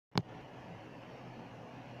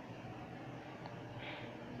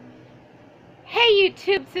Hey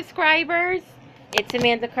YouTube subscribers, it's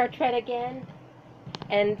Amanda Cartwright again,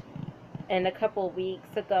 and a couple weeks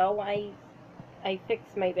ago I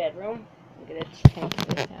fixed my bedroom. I'm gonna change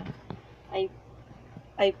this out.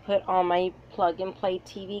 I put all my plug-and-play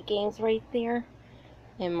TV games right there,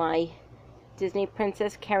 and my Disney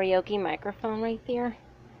Princess karaoke microphone right there,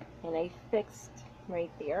 and I fixed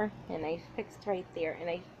right there, and I fixed right there, and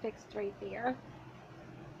I fixed right there.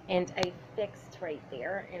 And I fixed right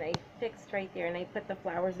there, and I fixed right there, and I put the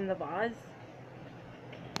flowers in the vase.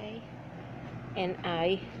 Okay. And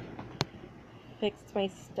I fixed my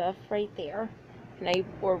stuff right there, and I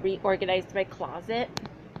reorganized my closet.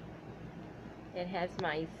 It has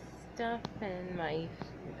my stuff and my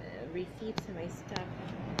receipts and my stuff.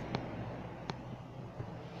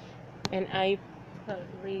 And I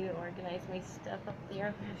reorganized my stuff up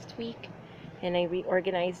there last week, and I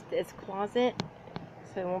reorganized this closet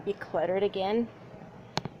so it won't be cluttered again.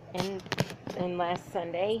 And last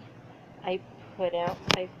Sunday, I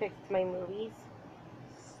fixed my movies,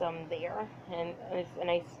 some there, and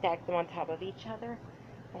I stacked them on top of each other,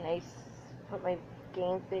 and I put my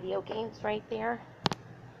video games right there,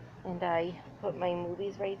 and I put my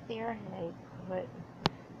movies right there, and I put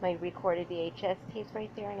my recorded VHS tapes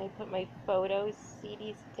right there, and I put my photos,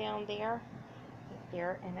 CDs down there,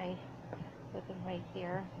 and I put them right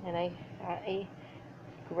there, and I got a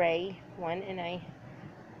gray one, and I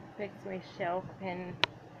fixed my shelf, and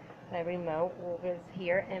my remote was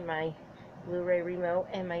here, and my Blu-ray remote,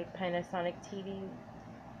 and my Panasonic TV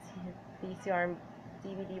VCR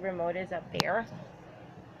DVD remote is up there.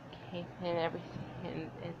 Okay, and everything, and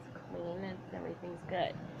it's clean, and everything's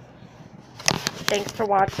good. Thanks for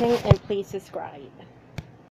watching, and please subscribe.